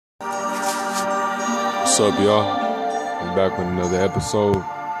up, y'all? I'm back with another episode.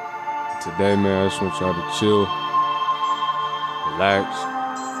 Today, man, I just want y'all to chill, relax,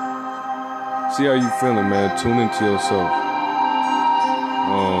 see how you feeling, man. Tune into yourself.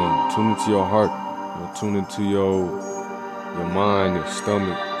 Tune into your heart. Tune into your mind, your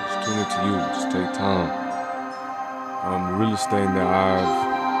stomach. Just tune into you. Just take time. The realest thing that I've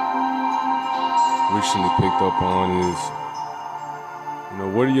recently picked up on is,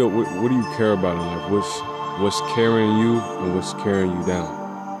 what do you care about in life? What's carrying you and what's carrying you down?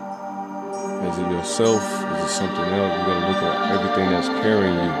 Is it yourself? Is it something else? You gotta look at everything that's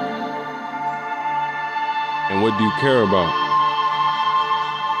carrying you. And what do you care about?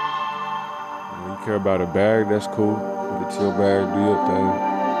 You care about a bag, that's cool. Get to your bag, do your thing. You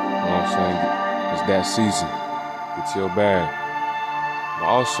know what I'm saying? It's that season. Get to your bag. But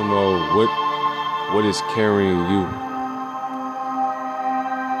also know what is carrying you.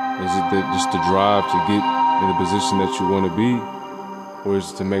 Is it just the drive to get in the position that you want to be? Or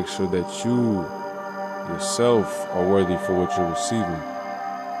is it to make sure that you yourself are worthy for what you're receiving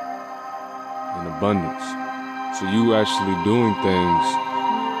in abundance? So you actually doing things,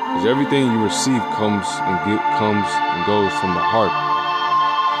 because everything you receive comes and goes from the heart.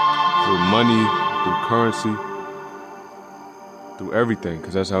 Through money, through currency, through everything,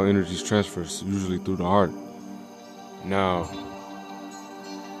 because that's how energy transfers, usually through the heart. Now,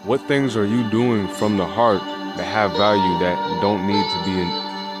 what things are you doing from the heart that have value that don't need to be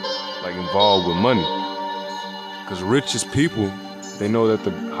involved with money? Because richest people, they know that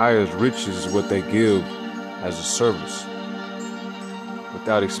the highest riches is what they give as a service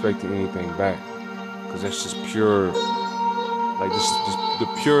without expecting anything back. Because that's just pure, just the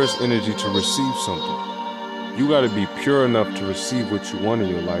purest energy to receive something. You got to be pure enough to receive what you want in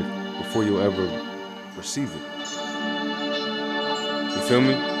your life before you'll ever receive it. You feel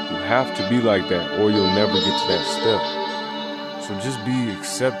me? You have to be like that, or you'll never get to that step. So just be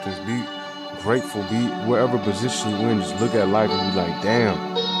acceptance, be grateful, be wherever position you're in. Just look at life and be like, damn,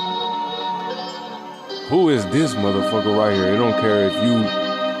 who is this motherfucker right here? It don't care if you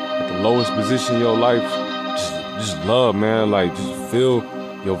at the lowest position in your life. Just love, man. Just feel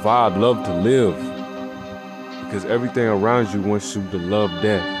your vibe, love to live. Because everything around you wants you to love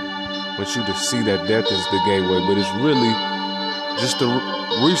death. Wants you to see that death is the gateway, but it's really just the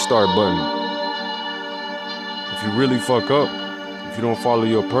restart button. If you really fuck up, if you don't follow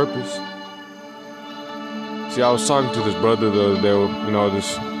your purpose. See, I was talking to this brother the other day,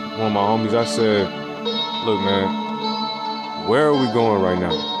 this one of my homies. I said, look, man, where are we going right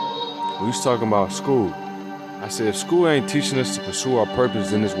now? We was talking about school. I said, if school ain't teaching us to pursue our purpose,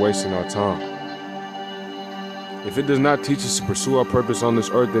 then it's wasting our time. If it does not teach us to pursue our purpose on this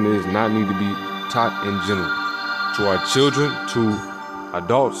earth, then it does not need to be taught in general. To our children, to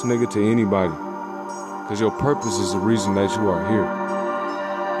adults, nigga, to anybody. Because your purpose is the reason that you are here.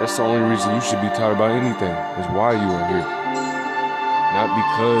 That's the only reason you should be taught about anything, is why you are here. Not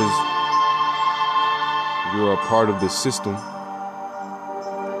because you're a part of the system,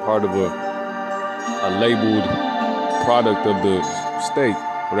 part of a labeled product of the state,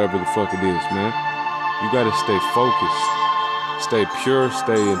 whatever the fuck it is, man. You gotta stay focused, stay pure,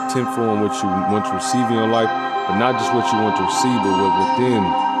 stay intentful on what you want to receive in your life. But not just what you want to receive, but what within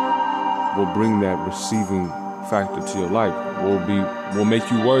will bring that receiving factor to your life. Will make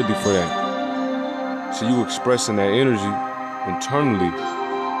you worthy for that. So you expressing that energy internally,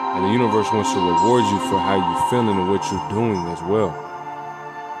 and the universe wants to reward you for how you're feeling and what you're doing as well.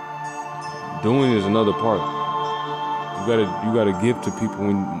 Doing is another part. You gotta give to people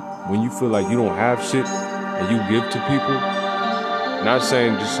when you feel like you don't have shit, and you give to people. Not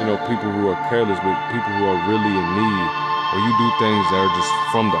saying just, people who are careless, but people who are really in need. Or you do things that are just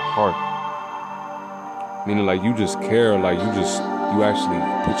from the heart. Meaning you just care, you actually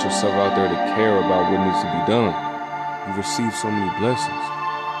put yourself out there to care about what needs to be done. You receive so many blessings.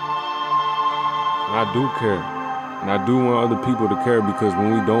 And I do care. And I do want other people to care, because when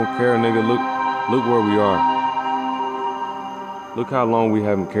we don't care, nigga, look where we are. Look how long we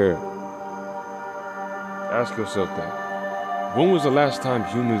haven't cared. Ask yourself that. When was the last time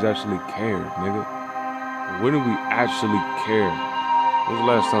humans actually cared, nigga? When did we actually care? When was the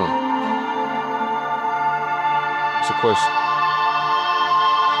last time? It's a question.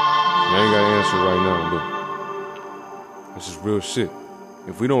 I ain't got an answer right now, but this is real shit.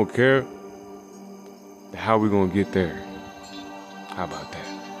 If we don't care, then how are we gonna get there? How about that?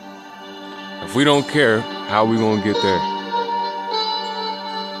 If we don't care, how are we gonna get there?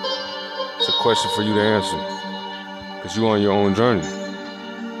 It's a question for you to answer. Because you're on your own journey.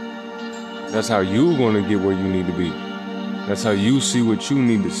 That's how you're going to get where you need to be. That's how you see what you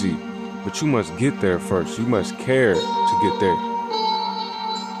need to see. But you must get there first. You must care to get there.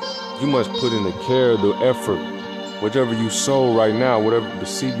 You must put in the care, the effort. Whatever you sow right now, whatever the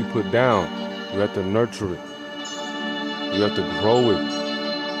seed you put down, you have to nurture it. You have to grow it.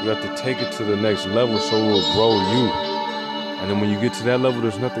 You have to take it to the next level so it will grow you. And then when you get to that level,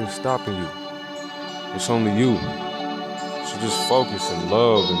 there's nothing stopping you. It's only you. So just focus and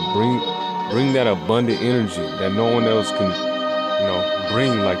love and bring that abundant energy that no one else can,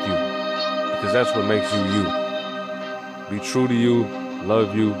 bring like you. Because that's what makes you you. Be true to you,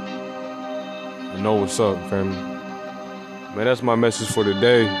 love you, and know what's up, family. Man, that's my message for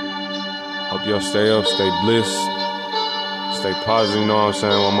today. Hope y'all stay up, stay blessed, stay positive, you know what I'm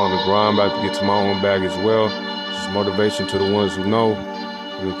saying? I'm on the grind, about to get to my own bag as well. Just motivation to the ones who know.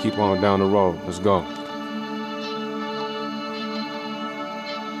 We'll keep on down the road. Let's go.